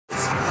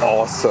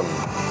awesome.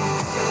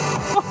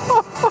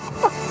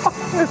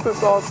 This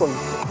is awesome.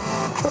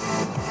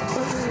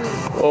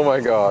 Oh my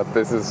God,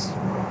 this is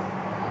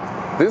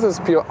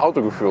pure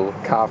Autogefühl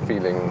car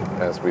feeling,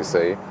 as we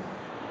say.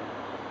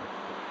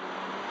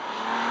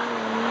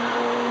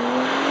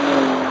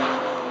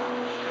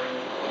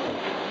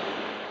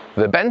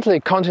 The Bentley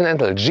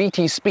Continental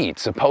GT Speed,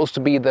 supposed to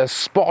be the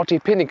sporty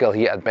pinnacle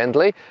here at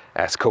Bentley,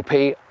 as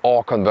coupé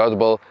or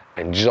convertible.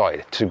 Enjoy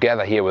it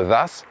together here with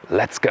us.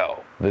 Let's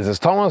go! This is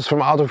Thomas from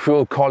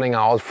Autogefühl calling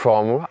out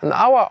from an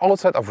hour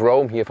outside of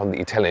Rome, here from the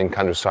Italian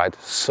countryside.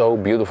 So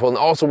beautiful, and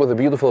also with a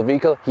beautiful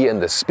vehicle here in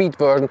the Speed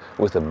version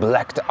with a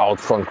blacked out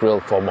front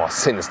grille for a more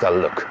sinister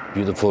look.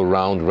 Beautiful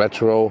round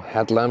retro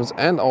headlamps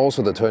and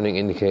also the turning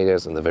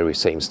indicators in the very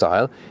same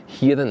style.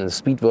 Here then in the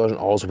Speed version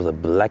also with a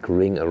black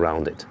ring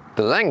around it.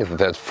 The length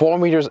is at 4,85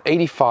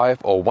 meters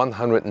or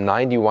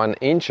 191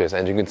 inches,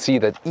 and you can see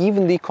that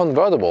even the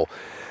convertible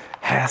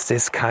has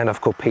this kind of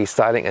coupé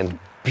styling, and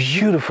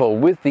beautiful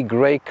with the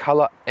grey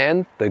color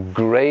and the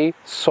grey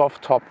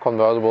soft top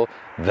convertible.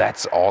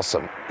 That's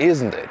awesome,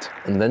 isn't it?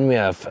 And then we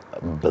have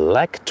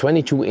black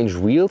 22-inch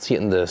wheels here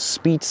in the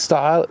Speed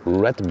style,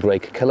 red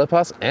brake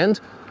calipers and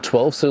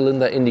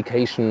 12-cylinder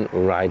indication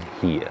right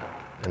here.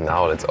 And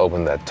now let's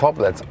open that top.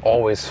 That's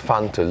always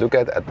fun to look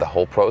at the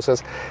whole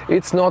process.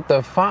 It's not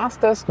the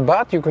fastest,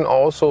 but you can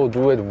also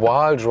do it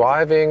while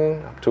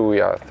driving up to,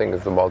 yeah, I think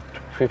it's about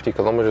 50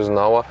 kilometers an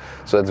hour.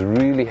 So it's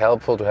really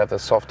helpful to have the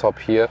soft top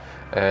here,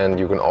 and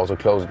you can also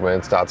close it when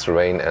it starts to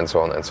rain and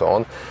so on and so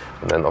on.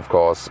 And then of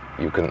course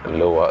you can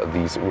lower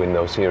these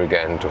windows here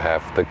again to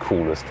have the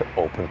coolest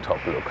open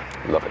top look.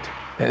 Love it.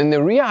 And in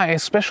the rear I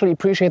especially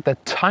appreciate the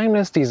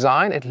timeless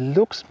design. It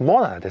looks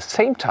modern at the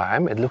same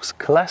time. It looks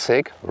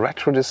classic,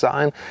 retro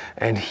design,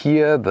 and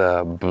here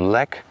the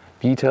black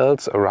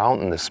details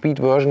around in the Speed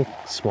version,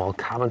 small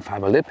carbon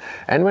fiber lip,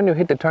 and when you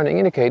hit the turning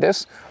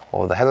indicators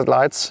or the hazard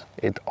lights,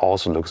 it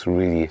also looks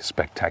really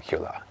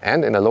spectacular.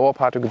 And in the lower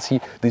part you can see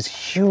these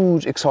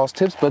huge exhaust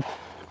tips, but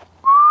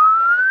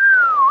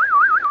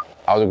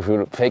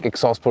Autogefühl fake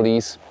exhaust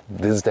police,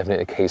 this is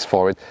definitely a case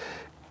for it.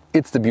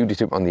 It's the beauty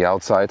tip on the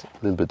outside, a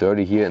little bit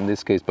dirty here in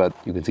this case, but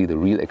you can see the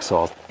real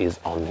exhaust is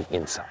on the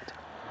inside.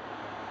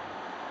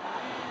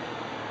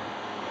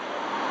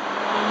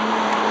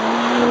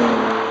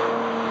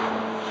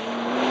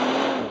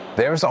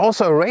 There is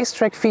also a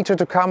racetrack feature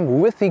to come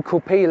with the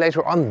coupé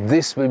later on.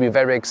 This will be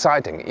very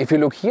exciting. If you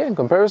look here in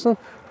comparison,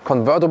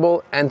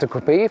 convertible and the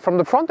coupé from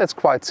the front, it's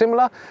quite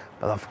similar,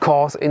 but of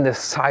course in the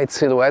side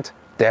silhouette,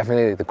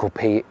 definitely the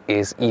coupé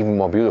is even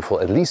more beautiful,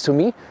 at least to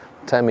me.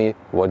 Tell me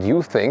what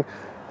you think.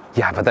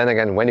 Yeah, but then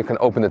again, when you can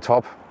open the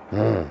top,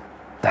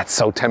 that's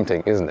so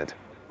tempting, isn't it?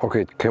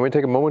 Okay, can we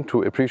take a moment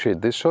to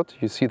appreciate this shot?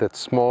 You see that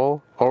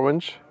small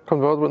orange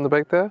convertible in the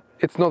back there?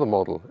 It's not a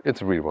model,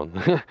 it's a real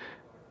one.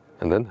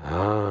 And then,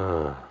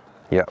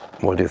 yeah,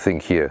 what do you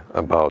think here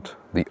about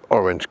the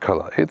orange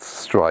color? It's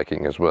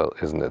striking as well,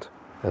 isn't it?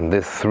 And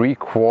this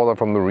 3/4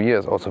 from the rear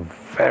is also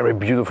very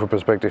beautiful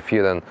perspective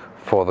here then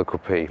for the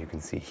coupé. You can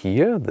see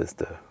here, there's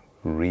the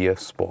rear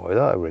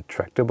spoiler, a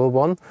retractable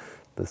one.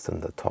 This in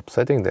the top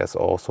setting. There's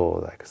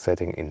also like a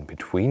setting in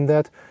between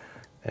that,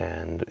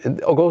 and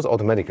it goes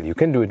automatically. You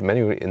can do it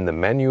manually in the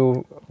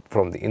menu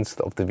from the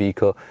inside of the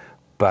vehicle,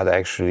 but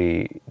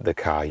actually the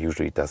car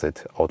usually does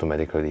it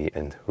automatically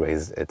and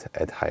raises it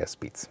at higher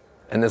speeds.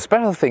 And the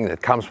special thing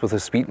that comes with the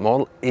Speed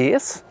model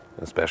is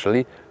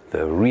especially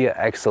the rear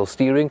axle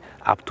steering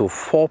up to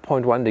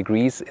 4.1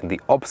 degrees in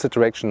the opposite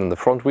direction than the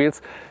front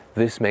wheels.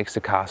 This makes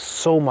the car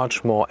so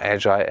much more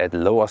agile at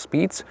lower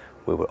speeds.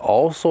 We will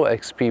also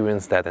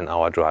experience that in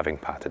our driving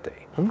part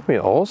today. And we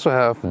also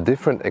have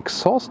different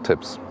exhaust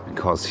tips,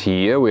 because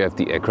here we have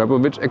the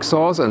Akrapovic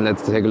exhaust, and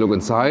let's take a look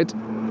inside.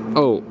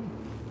 Oh,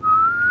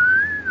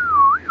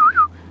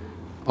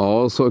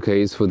 also a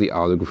case for the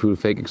Autogefühl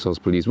fake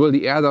exhaust police. Well,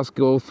 the air does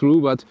go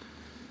through, but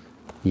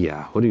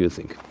yeah, what do you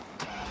think?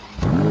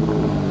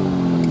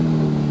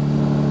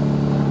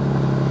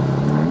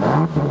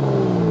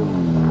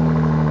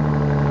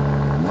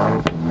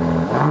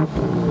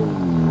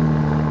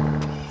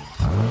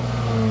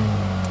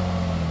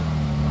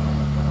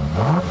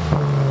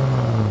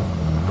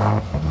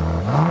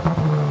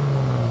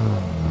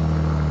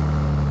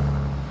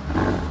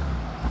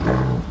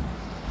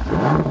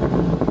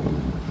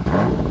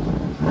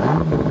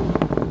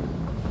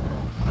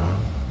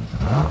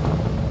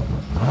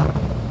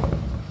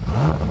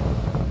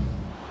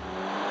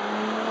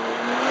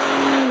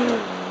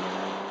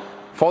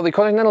 For the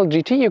Continental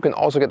GT you can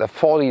also get a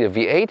 4-liter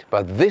V8,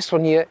 but this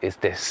one here is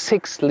the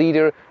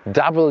 6-liter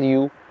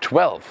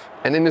W12.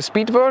 And in the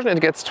Speed version it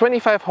gets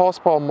 25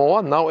 horsepower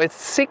more. Now it's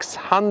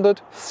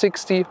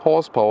 660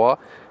 horsepower,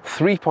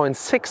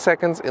 3.6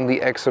 seconds in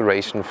the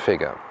acceleration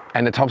figure.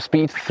 And the top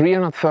speed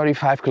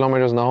 335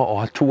 kilometers an hour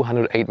or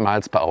 208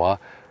 miles per hour.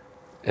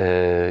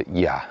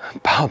 Yeah,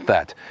 about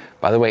that.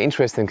 By the way,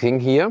 interesting thing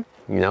here,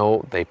 you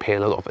know, they pay a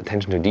lot of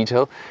attention to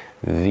detail.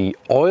 The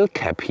oil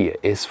cap here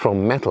is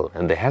from metal,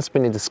 and there has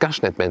been a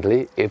discussion at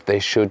Bentley if they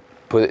should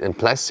put it in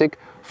plastic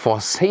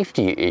for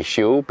safety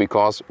issue,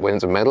 because when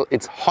it's metal,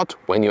 it's hot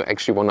when you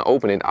actually want to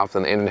open it after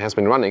an engine has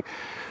been running.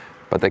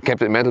 But they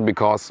kept it metal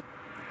because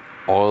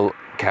all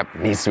cap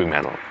needs to be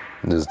metal.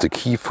 This is the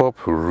key fob,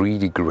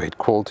 really great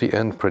quality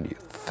and pretty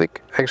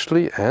thick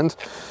actually. And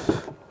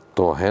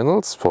door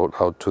handles fold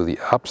out to the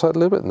upside a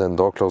little bit, and then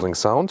door closing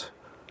sound.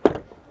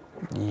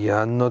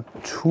 Yeah, not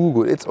too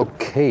good. It's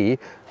okay,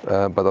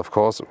 but of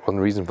course one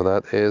reason for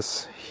that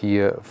is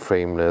here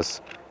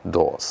frameless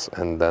doors,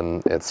 and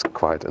then it's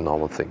quite a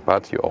normal thing.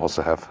 But you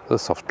also have the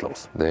soft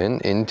close.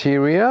 Then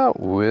interior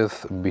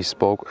with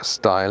bespoke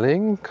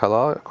styling,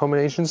 color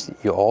combinations.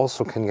 You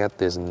also can get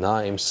this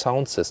Naim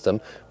sound system,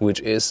 which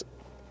is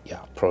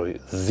probably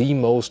the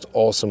most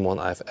awesome one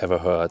I've ever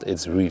heard.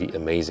 It's really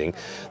amazing.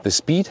 The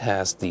Speed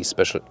has the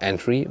special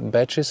entry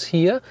badges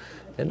here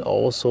and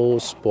also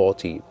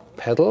sporty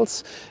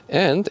pedals,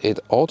 and it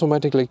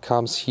automatically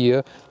comes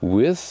here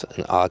with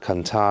an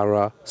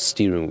Alcantara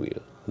steering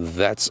wheel.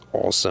 That's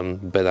awesome.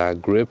 Better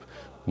grip,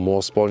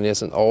 more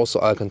sportiness, and also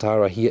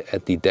Alcantara here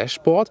at the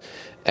dashboard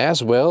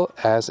as well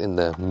as in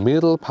the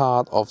middle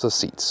part of the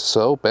seats.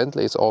 So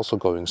Bentley is also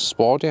going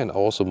sporty and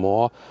also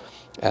more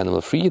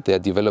animal free. They're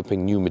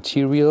developing new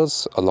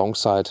materials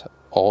alongside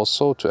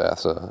also to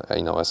as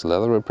a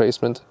leather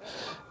replacement.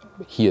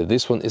 Here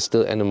this one is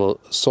still animal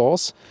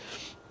source,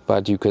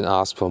 but you can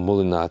ask for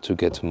Mulliner to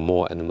get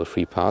more animal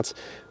free parts.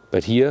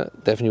 But here,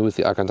 definitely with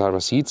the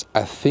Alcantara seats,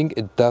 I think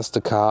it does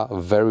the car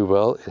very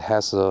well. It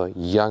has a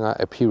younger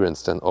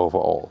appearance than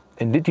overall.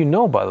 And did you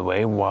know, by the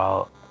way,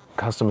 while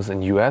customers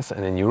in US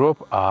and in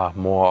Europe are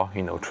more,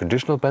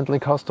 traditional Bentley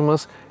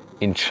customers,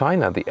 in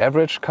China, the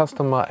average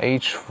customer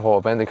age for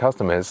a Bentley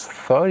customer is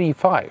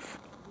 35.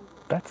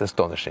 That's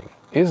astonishing,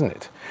 isn't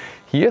it?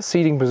 Here,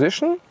 seating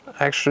position,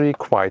 actually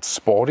quite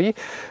sporty.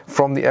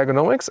 From the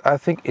ergonomics, I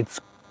think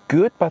it's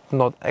good, but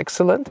not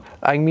excellent.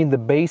 I mean the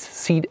base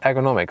seat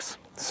ergonomics.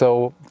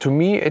 So to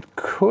me, it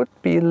could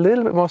be a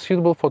little bit more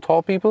suitable for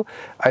tall people.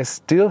 I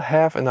still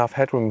have enough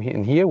headroom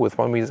in here with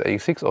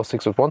 1.86 m or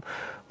 6'1",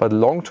 but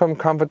long-term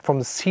comfort from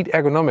the seat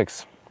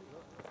ergonomics,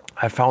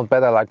 I found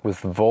better like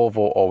with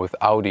Volvo or with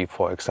Audi,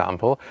 for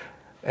example,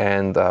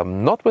 and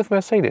not with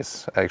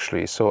Mercedes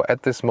actually. So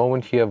at this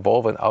moment here,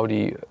 Volvo and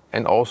Audi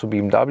and also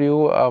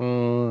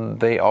BMW,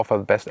 they offer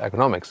the best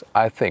ergonomics,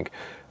 I think.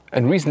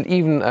 And recently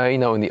even,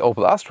 in the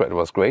Opel Astra it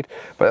was great,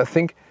 but I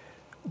think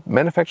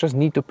manufacturers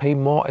need to pay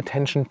more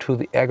attention to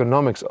the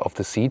ergonomics of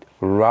the seat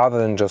rather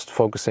than just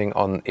focusing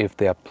on if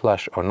they're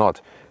plush or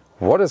not.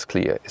 What is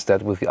clear is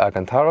that with the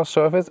Alcantara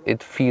surface,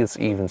 it feels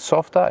even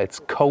softer, it's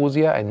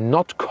cozier and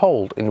not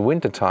cold in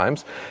winter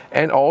times.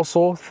 And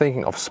also,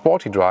 thinking of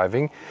sporty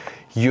driving,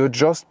 you're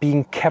just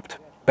being kept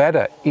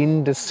better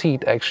in the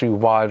seat actually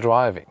while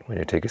driving. When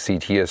you take a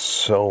seat here,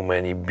 so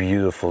many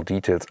beautiful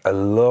details. I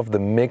love the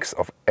mix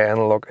of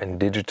analog and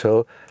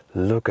digital.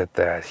 Look at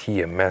that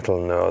here, metal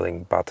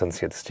knurling buttons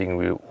here at the steering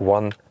wheel.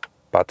 One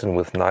button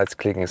with nice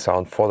clicking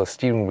sound for the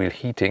steering wheel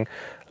heating,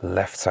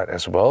 left side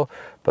as well.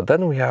 But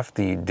then we have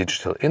the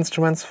digital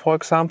instruments, for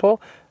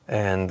example,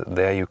 and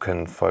there you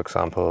can, for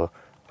example,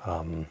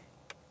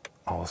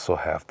 also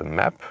have the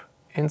map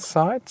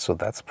inside, so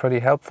that's pretty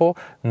helpful.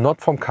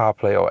 Not from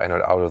CarPlay or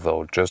Android Auto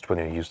though, just when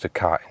you use the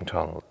car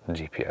internal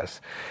GPS.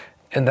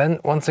 And then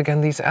once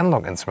again these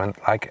analog instruments,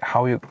 like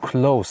how you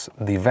close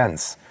the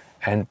vents.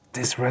 And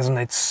this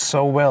resonates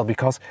so well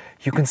because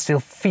you can still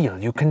feel,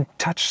 you can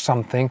touch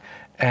something,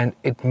 and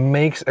it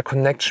makes a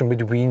connection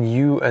between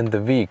you and the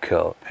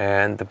vehicle,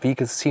 and the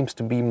vehicle seems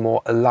to be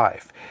more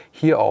alive.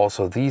 Here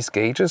also these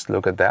gauges,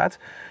 look at that.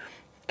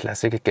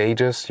 Classic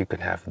gauges, you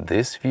can have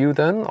this view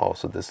then,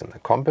 also this in the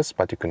compass,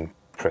 but you can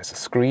press a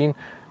screen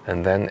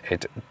and then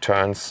it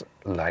turns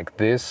like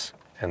this,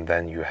 and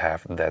then you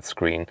have that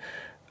screen.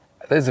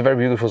 This is a very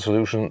beautiful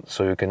solution,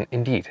 so you can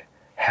indeed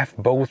have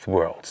both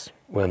worlds.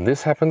 When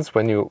this happens,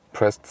 when you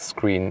press the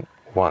screen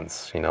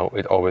once,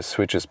 it always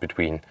switches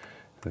between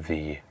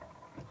the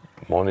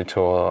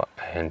monitor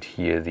and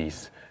here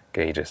these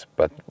gauges.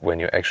 But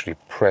when you actually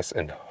press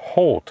and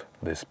hold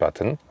this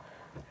button,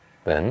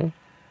 then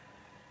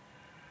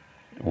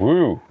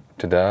woo,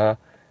 ta-da,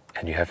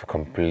 and you have a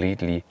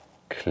completely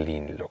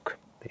clean look.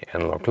 The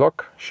analog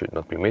lock should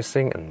not be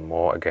missing, and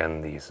more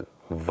again these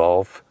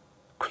valve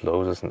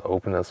closers and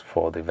openers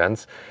for the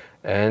vents.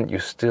 And you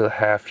still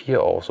have here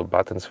also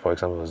buttons, for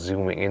example,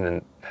 zooming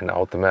in and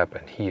out the map,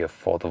 and here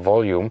for the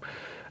volume.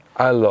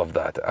 I love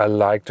that. I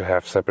like to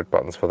have separate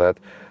buttons for that.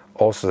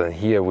 Also then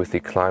here with the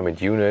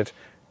climate unit,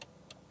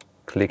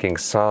 clicking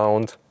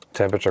sound,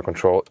 temperature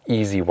control,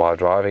 easy while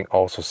driving.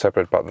 Also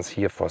separate buttons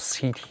here for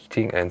seat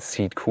heating and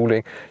seat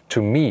cooling.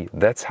 To me,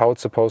 that's how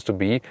it's supposed to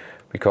be,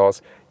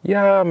 because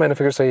yeah,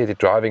 manufacturers say they're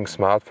driving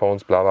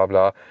smartphones, blah, blah,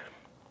 blah,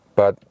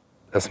 but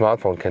a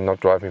smartphone cannot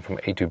drive me from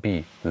A to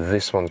B.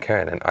 This one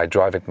can, and I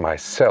drive it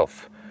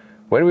myself.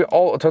 When we're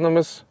all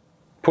autonomous,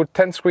 put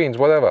 10 screens,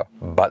 whatever.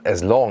 But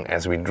as long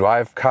as we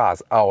drive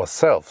cars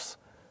ourselves,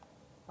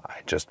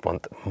 I just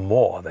want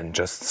more than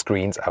just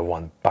screens. I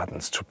want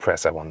buttons to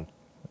press, I want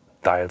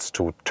dials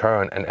to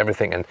turn and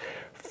everything, and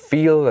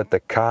feel that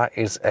the car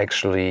is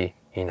actually,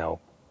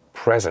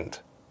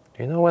 present.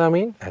 You know what I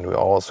mean? And we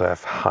also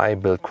have high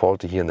build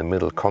quality here in the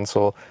middle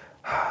console.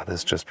 This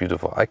is just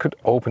beautiful. I could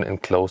open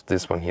and close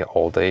this one here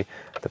all day.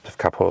 The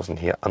cup holes in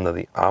here under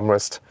the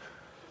armrest.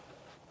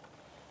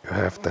 You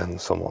have then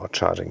some more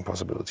charging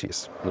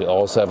possibilities. We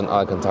also have an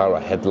Alcantara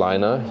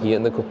headliner here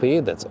in the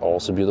Coupé. That's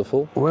also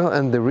beautiful. Well,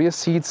 and the rear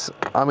seats,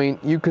 I mean,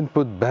 you can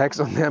put bags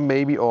on there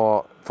maybe,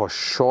 or for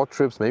short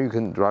trips, maybe you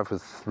can drive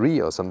with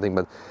 3 or something,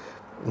 but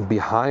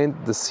behind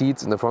the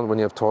seats in the front when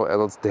you have tall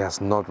adults,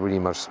 there's not really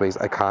much space.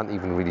 I can't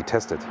even really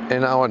test it.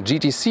 In our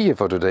GTC here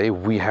for today,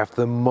 we have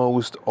the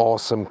most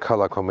awesome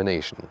color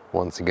combination.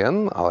 Once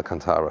again,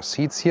 Alcantara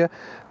seats here.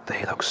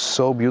 They look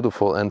so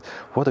beautiful, and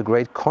what a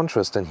great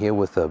contrast in here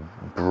with the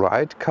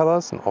bright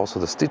colors and also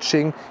the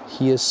stitching.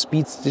 Here,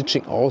 speed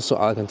stitching, also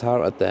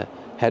Alcantara at the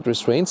head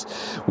restraints.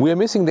 We are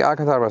missing the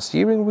Alcantara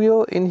steering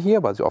wheel in here,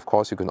 but of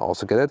course you can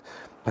also get it.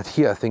 But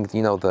here I think,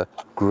 you know, the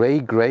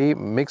gray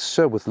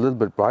mixture with a little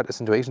bit bright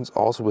accentuations,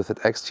 also with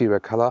that exterior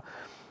color.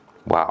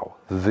 Wow,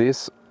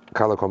 this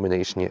color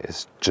combination here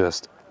is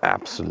just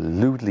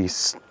absolutely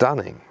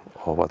stunning.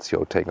 Oh, what's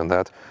your take on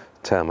that?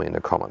 Tell me in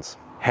the comments.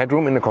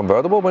 Headroom in the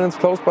convertible when it's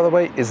closed, by the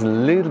way, is a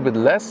little bit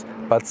less,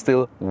 but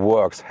still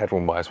works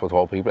headroom-wise for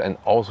tall people. And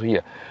also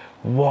here,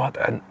 what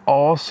an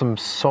awesome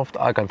soft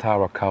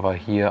Alcantara cover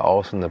here,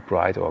 also in the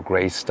bright or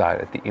gray style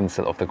at the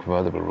inside of the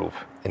convertible roof.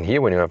 And here,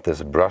 when you have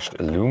this brushed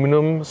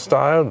aluminum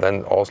style,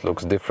 then it also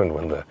looks different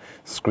when the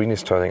screen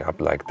is turning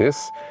up like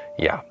this.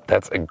 Yeah,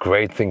 that's a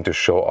great thing to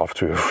show off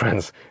to your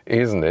friends,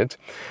 isn't it?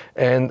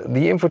 And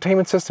the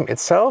infotainment system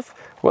itself,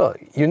 well,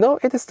 you know,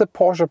 it is the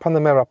Porsche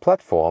Panamera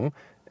platform.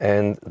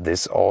 And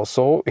this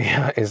also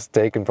is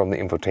taken from the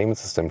infotainment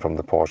system from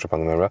the Porsche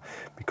Panamera,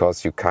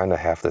 because you kind of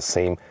have the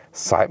same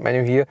side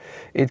menu here.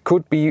 It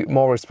could be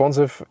more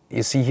responsive.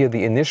 You see here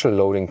the initial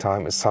loading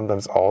time is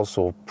sometimes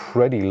also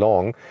pretty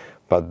long,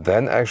 but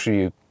then actually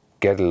you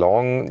get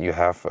along. You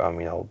have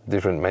you know,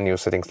 different menu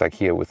settings, like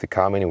here with the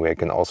car menu, where you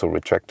can also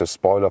retract the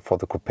spoiler for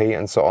the Coupé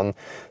and so on.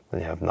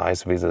 Then you have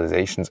nice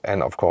visualizations,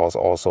 and of course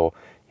also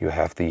you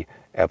have the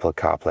Apple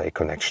CarPlay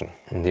connection.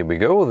 And here we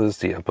go, this is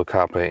the Apple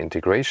CarPlay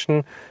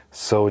integration.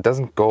 So it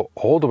doesn't go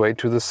all the way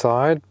to the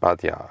side,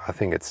 but yeah, I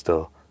think it's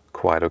still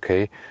quite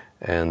okay.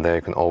 And there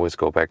you can always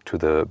go back to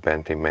the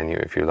Bentley menu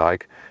if you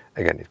like.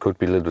 Again, it could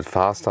be a little bit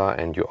faster,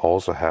 and you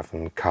also have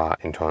a car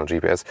internal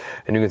GPS.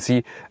 And you can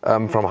see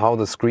from how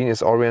the screen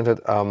is oriented,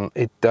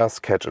 it does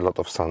catch a lot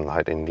of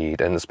sunlight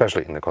indeed, and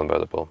especially in the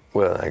convertible.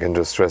 Well, I can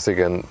just stress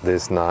again,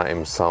 this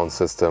Naim sound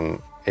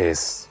system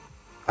is,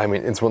 I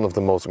mean, it's one of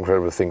the most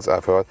incredible things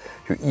I've heard.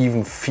 You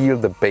even feel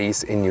the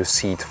bass in your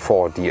seat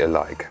 4D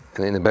alike.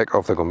 And in the back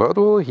of the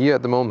convertible, here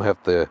at the moment, have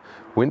the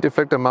wind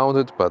deflector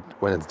mounted, but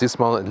when it's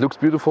dismounted, it looks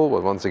beautiful,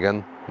 but once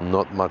again,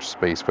 not much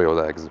space for your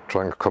legs.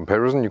 Trunk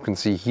comparison, you can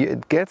see here,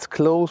 it gets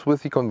close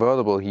with the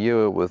convertible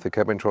here with the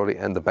cabin trolley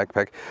and the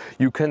backpack.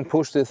 You can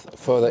push this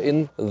further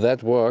in,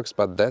 that works,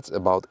 but that's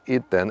about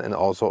it then, and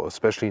also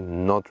especially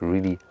not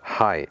really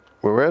high.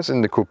 Whereas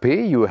in the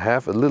Coupé you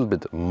have a little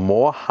bit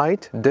more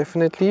height,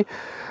 definitely.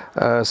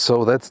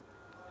 So that's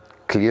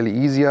clearly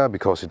easier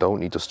because you don't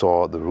need to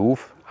store the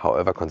roof.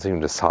 However,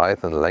 considering the size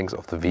and the length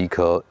of the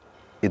vehicle,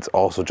 it's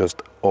also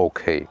just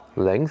okay.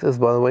 Length is,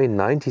 by the way,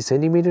 90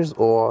 centimeters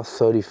or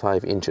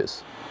 35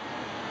 inches.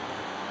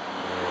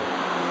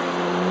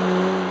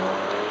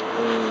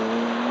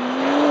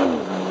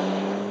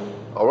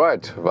 All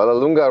right,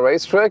 Vallelunga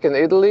Racetrack in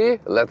Italy,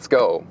 let's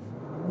go.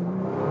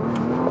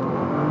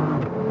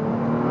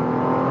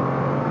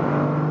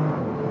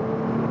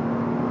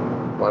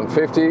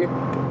 $150.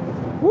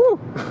 Woo!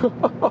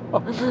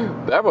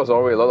 That was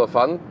already a lot of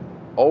fun.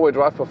 All-wheel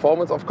drive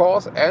performance, of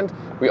course, and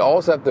we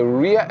also have the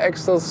rear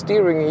axle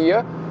steering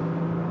here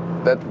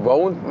that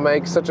won't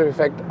make such an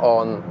effect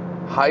on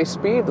high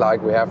speed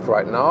like we have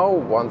right now,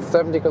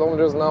 170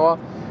 kilometers an hour,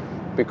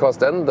 because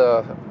then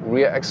the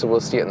rear axle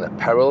will steer in the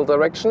parallel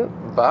direction.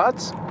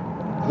 But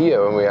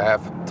here, when we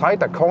have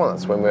tighter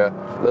corners, when we're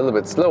a little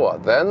bit slower,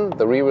 then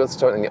the rear wheels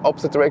turn in the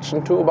opposite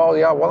direction to about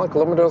 100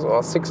 kilometers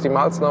or 60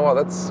 miles an hour.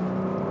 That's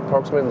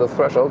approximately the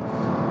threshold.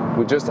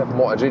 We just have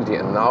more agility,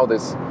 and now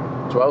this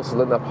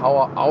 12-cylinder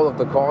power out of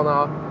the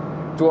corner,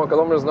 200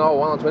 kilometers an hour,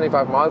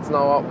 125 miles an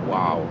hour,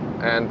 wow.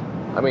 And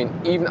I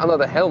mean, even under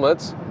the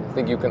helmet, I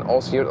think you can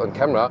also hear it on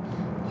camera,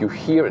 you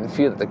hear and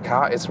feel that the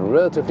car is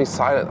relatively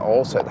silent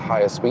also at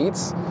higher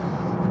speeds.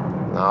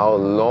 Now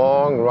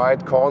long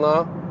right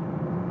corner,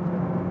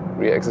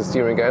 rear axle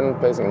steering again,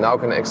 placing, now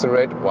can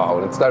accelerate, wow,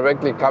 and it's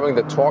directly coming,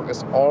 the torque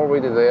is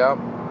already there.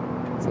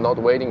 It's not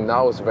waiting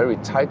now, it's a very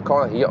tight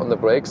corner here on the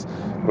brakes.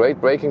 Great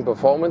braking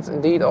performance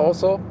indeed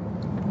also.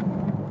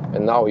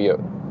 And now here,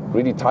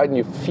 really tight, and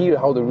you feel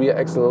how the rear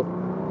axle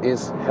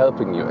is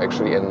helping you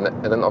actually. And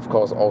then of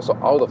course also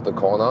out of the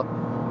corner.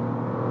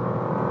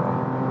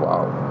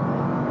 Wow.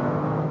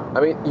 I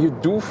mean, you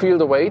do feel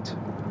the weight.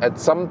 At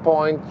some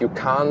point you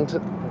can't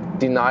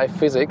deny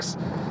physics.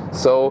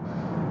 So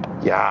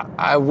yeah,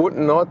 I would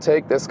not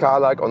take this car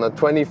like on a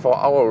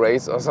 24-hour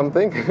race or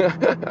something.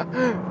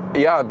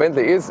 Yeah,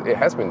 Bentley it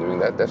has been doing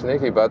that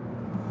definitely, but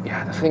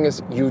yeah, the thing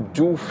is, you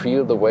do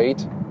feel the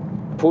weight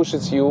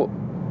pushes you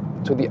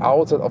to the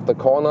outside of the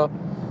corner.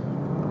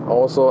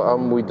 Also,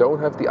 we don't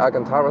have the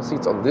Alcantara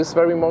seats on this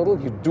very model.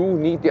 You do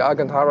need the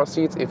Alcantara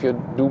seats if you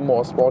do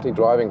more sporty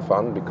driving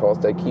fun, because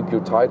they keep you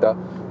tighter.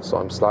 So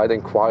I'm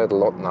sliding quite a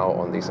lot now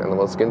on these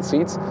animal skin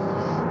seats.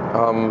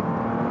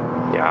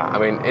 Yeah, I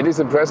mean, it is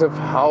impressive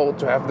how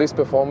to have this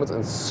performance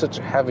in such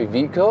a heavy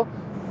vehicle,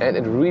 and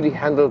it really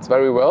handles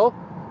very well.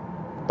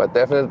 But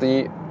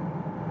definitely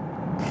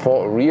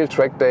for a real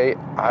track day,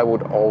 I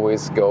would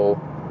always go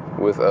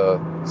with a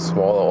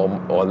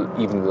smaller or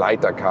even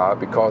lighter car,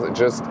 because it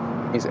just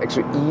is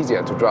actually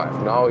easier to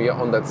drive. Now you're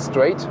on that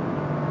straight.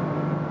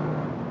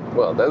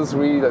 Well, that is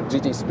really the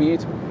GT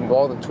Speed,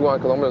 more than 200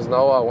 kilometers an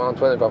hour,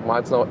 125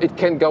 miles an hour. It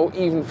can go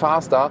even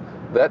faster.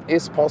 That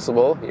is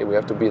possible. Here we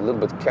have to be a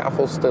little bit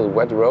careful, still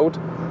wet road.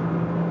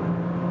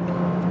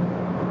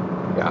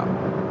 Yeah,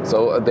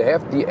 so they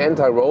have the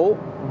anti-roll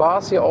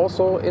bars here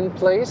also in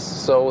place,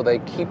 so they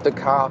keep the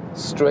car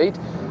straight.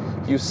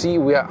 You see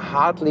we are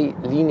hardly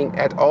leaning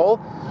at all.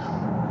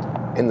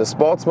 In the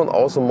Sportsman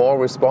also more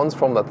response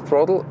from that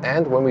throttle,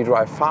 and when we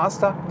drive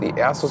faster the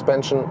air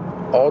suspension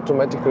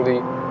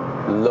automatically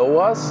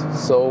lowers,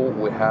 so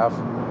we have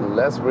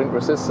less wind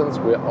resistance.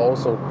 We're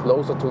also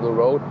closer to the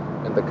road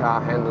and the car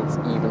handles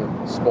even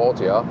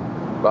sportier.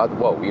 But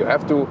whoa, you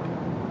have to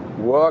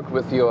work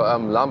with your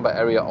lumbar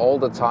area all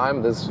the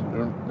time. There's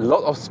a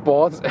lot of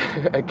sports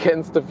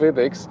against the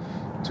physics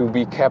to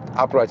be kept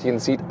upright here in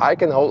the seat. I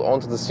can hold on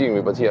to the steering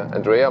wheel, but here,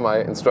 Andrea, my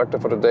instructor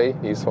for today,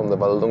 he's from the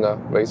Vallelunga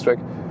Racetrack.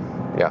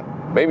 Yeah,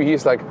 maybe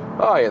he's like,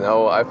 oh, you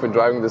know, I've been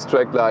driving this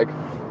track like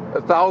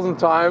 1,000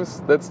 times.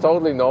 That's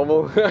totally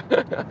normal.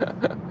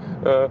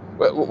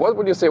 What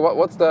would you say?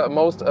 What's the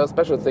most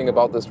special thing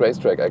about this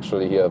racetrack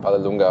actually here,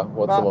 Vallelunga?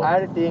 Well,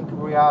 I think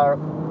we are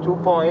 2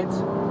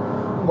 points.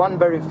 One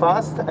very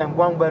fast and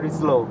one very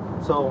slow.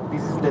 So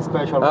this is the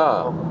special.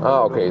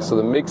 Okay. So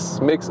the mix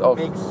of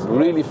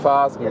really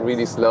fast and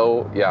really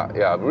slow.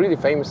 Yeah. Really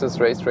famous this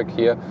racetrack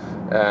here,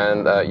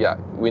 and yeah,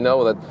 we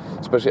know that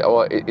especially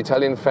our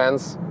Italian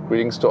fans.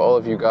 Greetings to all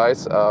of you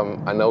guys.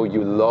 I know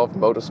you love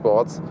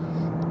motorsports,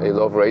 you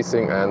love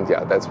racing, and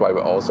yeah, that's why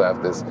we also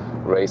have this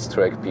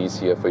racetrack piece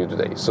here for you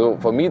today. So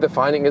for me, the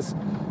finding is,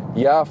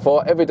 yeah,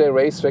 for everyday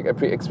racetrack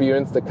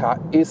experience, the car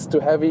is too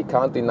heavy.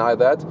 Can't deny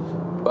that,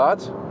 but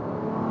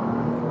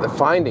the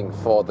finding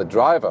for the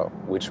driver,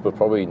 which will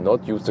probably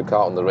not use the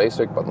car on the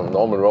racetrack but on the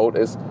normal road,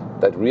 is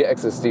that rear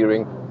axle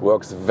steering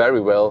works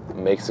very well,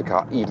 makes the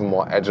car even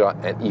more agile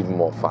and even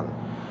more fun.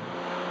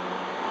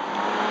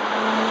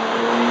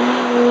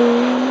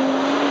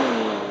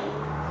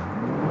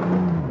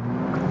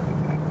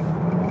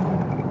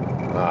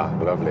 Ah,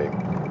 lovely.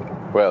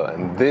 Well,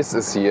 and this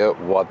is here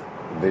what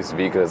this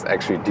vehicle is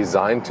actually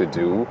designed to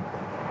do,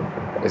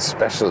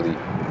 especially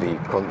the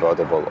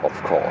convertible, of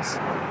course.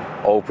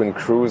 Open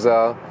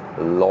cruiser,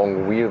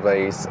 long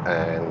wheelbase,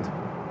 and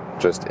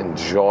just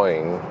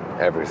enjoying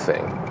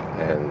everything.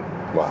 And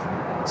well,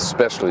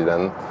 especially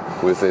then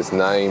with this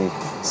Naim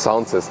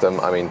sound system.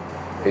 I mean,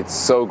 it's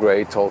so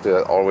great. Told you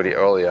that already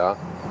earlier.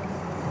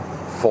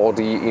 4D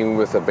even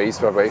with the bass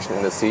vibration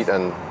in the seat,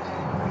 and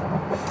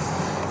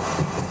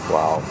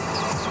wow,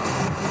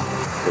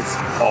 it's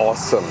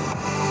awesome.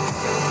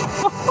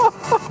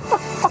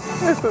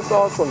 This is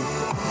awesome.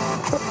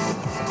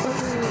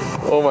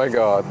 Oh my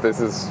God,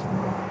 this is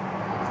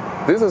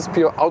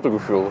pure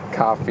Autogefühl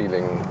car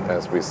feeling,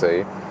 as we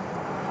say.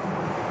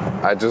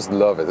 I just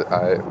love it.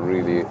 I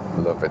really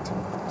love it.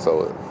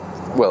 So,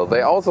 well,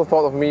 they also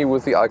thought of me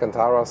with the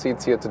Alcantara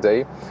seats here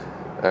today,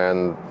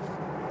 and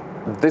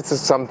this is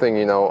something,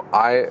 you know,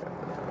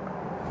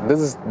 this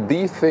is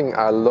the thing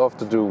I love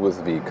to do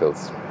with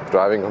vehicles.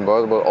 Driving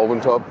convertible,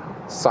 open top,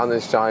 sun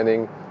is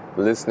shining,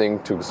 listening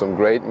to some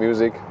great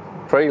music,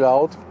 pretty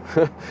loud,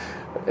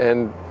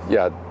 and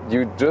yeah,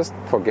 you just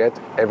forget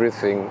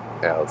everything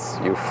else.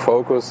 You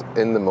focus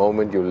in the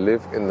moment, you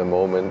live in the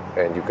moment,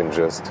 and you can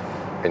just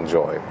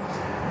enjoy.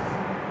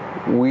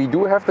 We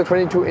do have the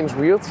 22-inch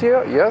wheels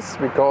here, yes,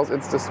 because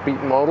it's the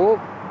speed model.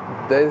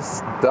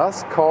 This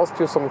does cost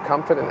you some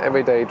comfort in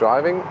everyday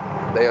driving.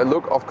 They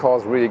look, of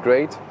course, really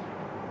great,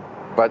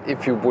 but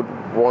if you would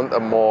want a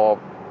more,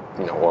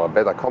 you know, or a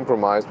better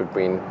compromise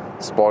between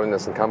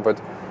sportiness and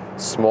comfort,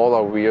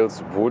 smaller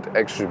wheels would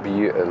actually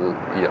be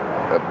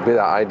a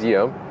better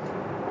idea.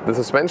 The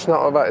suspension,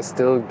 however, is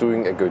still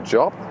doing a good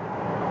job,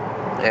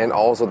 and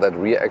also that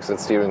rear axle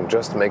steering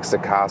just makes the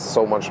car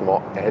so much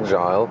more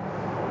agile.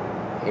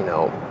 You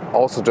know,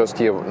 also just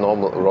here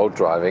normal road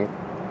driving,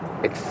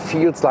 it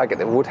feels like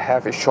it would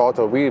have a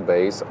shorter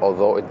wheelbase,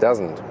 although it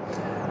doesn't.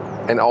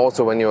 And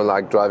also when you're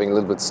like driving a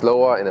little bit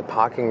slower in a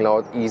parking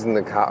lot, easing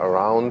the car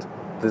around,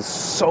 this is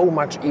so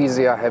much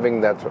easier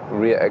having that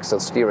rear axle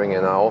steering.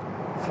 And now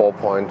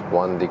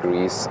 4.1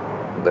 degrees,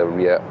 the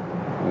rear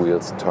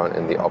wheels turn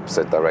in the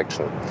opposite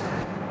direction.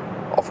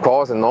 Of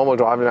course, in normal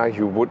driving life,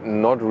 you would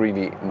not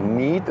really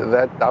need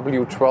that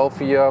W12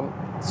 here,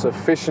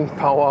 sufficient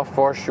power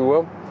for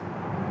sure.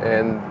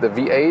 And the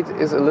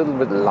V8 is a little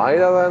bit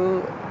lighter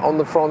than on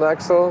the front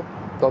axle.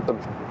 Not the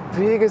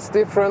biggest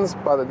difference,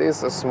 but it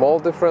is a small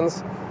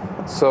difference.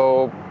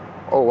 So,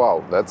 oh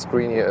wow, that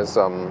screen here is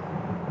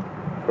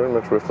pretty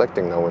much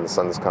reflecting now when the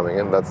sun is coming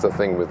in. That's the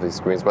thing with these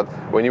screens. But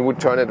when you would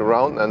turn it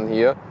around, and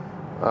here,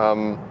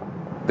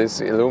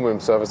 this aluminum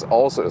surface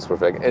also is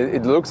reflecting.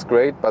 It looks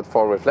great, but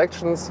for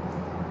reflections,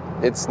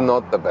 it's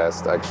not the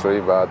best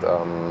actually. But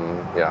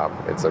yeah,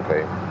 it's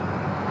okay.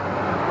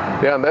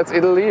 Yeah, and that's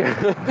Italy.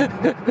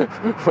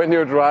 When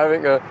you're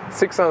driving a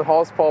 600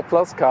 horsepower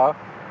plus car,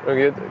 you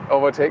get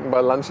overtaken by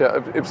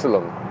Lancia Y.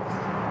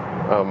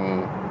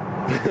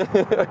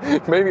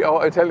 Maybe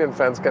our Italian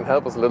fans can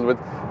help us a little bit.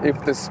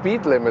 If the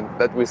speed limit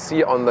that we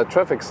see on the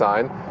traffic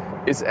sign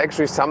is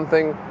actually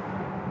something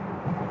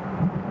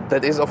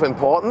that is of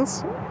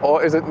importance,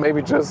 or is it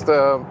maybe just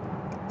a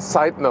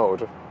side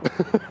note?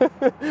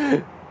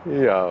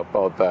 Yeah,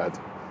 about that.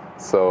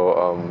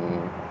 So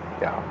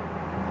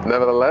yeah,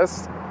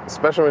 nevertheless,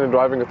 especially when you're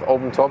driving with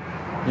open top,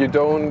 you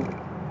don't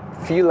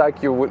feel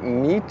like you would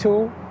need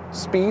to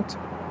speed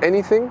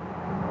anything.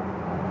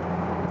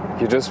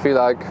 You just feel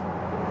like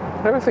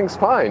everything's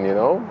fine, you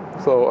know.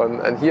 So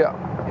and here,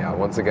 yeah,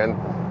 once again,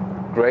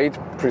 great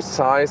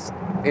precise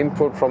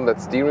input from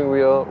that steering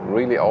wheel,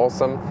 really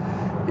awesome.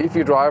 If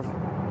you drive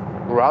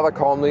rather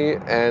calmly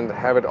and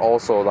have it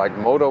also like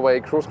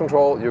motorway cruise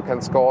control, you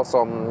can score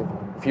some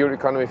fuel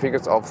economy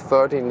figures of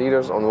 13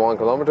 liters on 1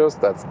 kilometers.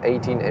 That's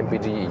 18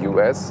 mpg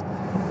US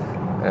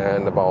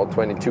and about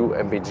 22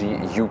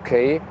 mpg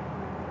UK.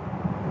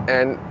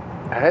 And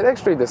I had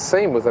actually the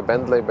same with the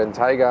Bentley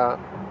Bentayga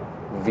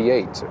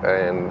V8,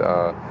 and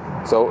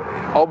so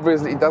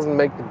obviously it doesn't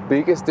make the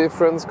biggest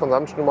difference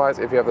consumption-wise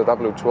if you have the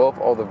W12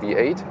 or the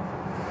V8.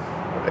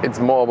 It's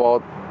more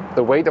about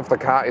the weight of the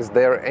car is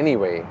there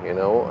anyway, you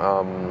know.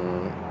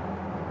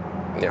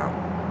 Yeah,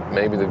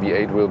 maybe the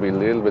V8 will be a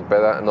little bit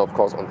better, and of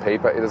course on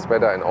paper it is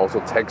better, and also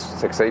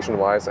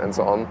taxation-wise and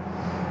so on.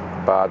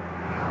 But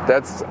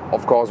that's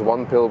of course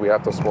one pill we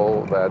have to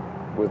swallow, that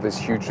with this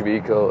huge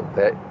vehicle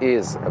there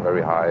is a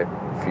very high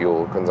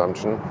fuel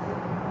consumption.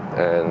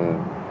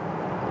 And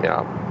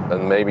yeah,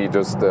 and maybe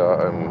just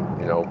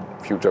you know,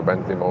 future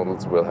Bentley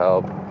models will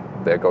help.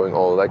 They're going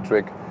all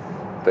electric.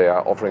 They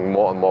are offering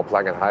more and more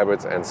plug-in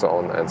hybrids and so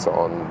on and so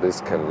on. This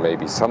can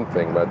maybe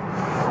something, but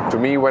to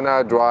me, when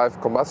I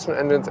drive combustion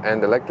engines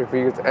and electric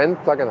vehicles and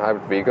plug-in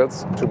hybrid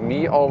vehicles, to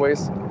me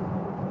always,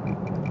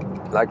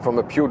 like from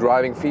a pure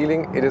driving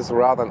feeling, it is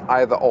rather an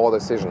either-or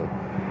decision.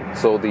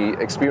 So the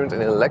experience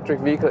in an electric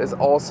vehicle is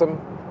awesome,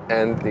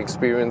 and the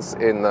experience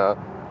in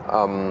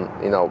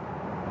you know,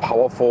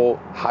 powerful,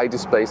 high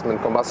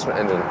displacement combustion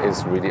engine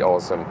is really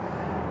awesome.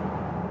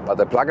 But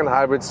the plug-in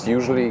hybrids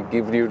usually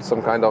give you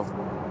some kind of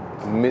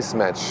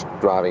mismatch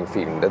driving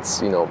feeling.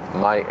 That's, you know,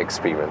 my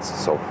experience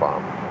so far.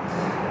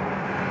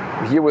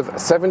 Here with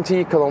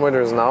 70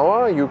 kilometers an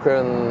hour, you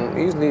can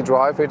easily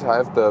drive it. I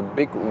have the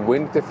big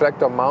wind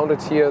deflector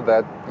mounted here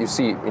that you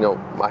see, you know,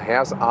 my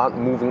hairs aren't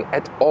moving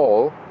at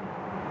all.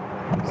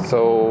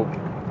 So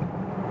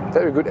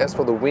very good as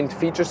for the wind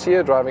features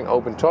here, driving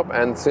open top.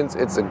 And since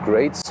it's a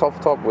great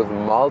soft top with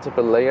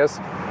multiple layers,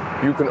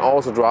 you can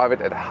also drive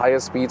it at higher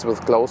speeds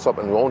with closed top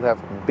and won't have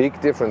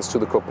big difference to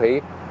the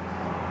Coupé.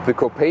 The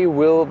Coupé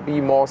will be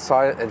more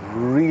silent at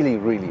really,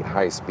 really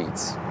high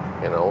speeds.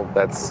 You know,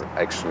 that's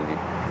actually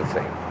the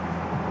thing.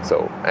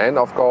 So, and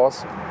of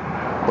course,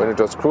 when you're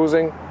just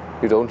cruising,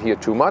 you don't hear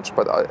too much,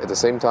 but at the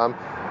same time,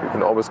 you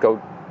can always go.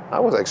 I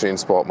was actually in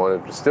sport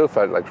mode, it still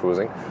felt like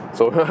cruising.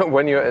 So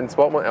when you're in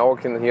sport mode, you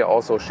can here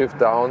also shift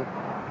down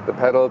the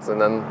pedals, and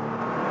then,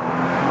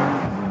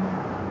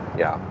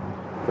 yeah,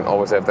 you can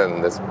always have then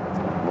this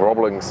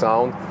wobbling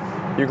sound.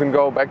 You can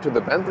go back to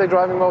the Bentley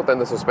driving mode, then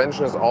the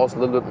suspension is also a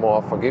little bit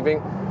more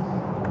forgiving.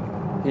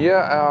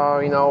 Here,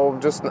 you know,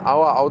 just an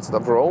hour outside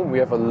of Rome, we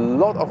have a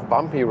lot of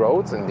bumpy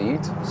roads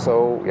indeed.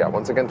 So yeah,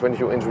 once again,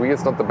 22-inch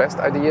wheels, not the best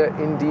idea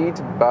indeed,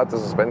 but the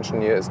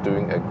suspension here is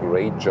doing a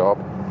great job.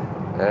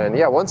 And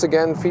yeah, once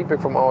again,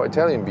 feedback from our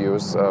Italian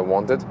viewers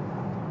wanted.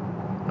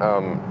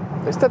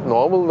 Is that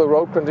normal, the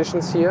road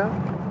conditions here?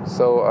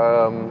 So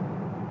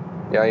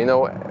yeah, you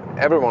know,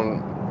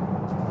 everyone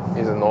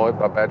is annoyed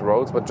by bad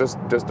roads, but just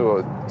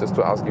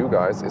to ask you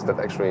guys, is that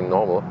actually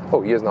normal?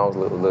 Oh, here's now a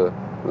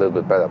little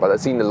bit better, but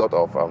I've seen a lot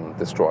of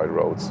destroyed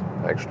roads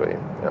actually.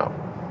 Yeah.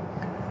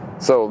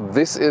 So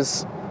this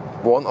is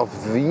one of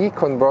the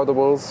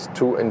convertibles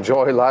to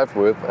enjoy life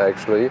with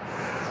actually,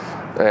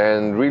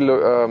 and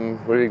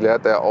really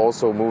glad they're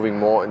also moving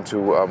more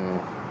into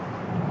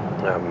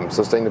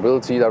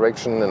sustainability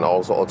direction and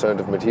also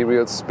alternative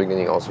materials,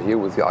 beginning also here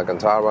with the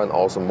Alcantara, and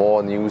also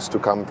more news to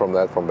come from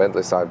that from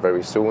Bentley side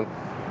very soon.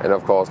 And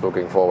of course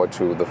looking forward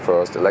to the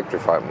first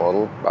electrified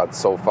model. But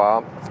so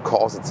far, of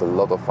course, it's a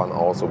lot of fun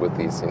also with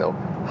these, you know,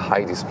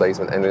 high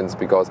displacement engines,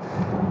 because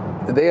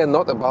they are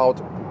not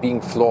about being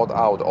floored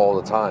out all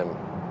the time.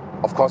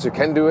 Of course you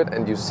can do it,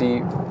 and you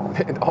see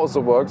it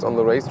also works on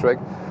the racetrack,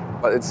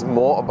 but it's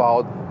more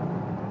about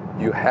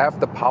you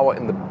have the power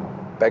in the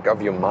back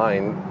of your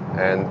mind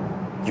and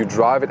you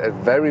drive it at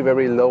very,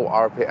 very low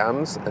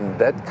RPMs, and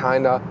that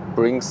kind of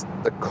brings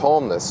the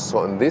calmness.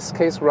 So in this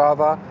case,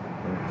 rather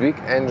big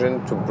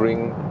engine to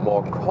bring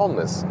more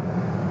calmness.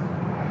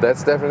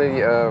 That's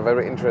definitely a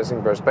very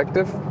interesting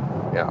perspective.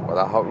 Yeah, but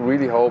I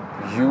really hope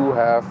you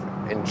have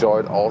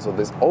enjoyed also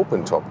this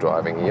open top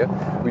driving here.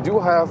 We do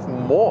have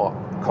more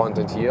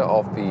content here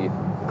of the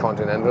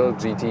Continental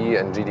GT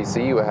and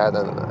GTC. We had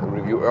a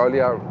review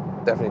earlier,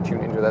 definitely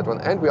tune into that one.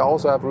 And we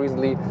also have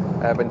recently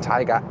a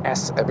Bentayga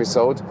S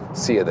episode.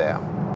 See you there.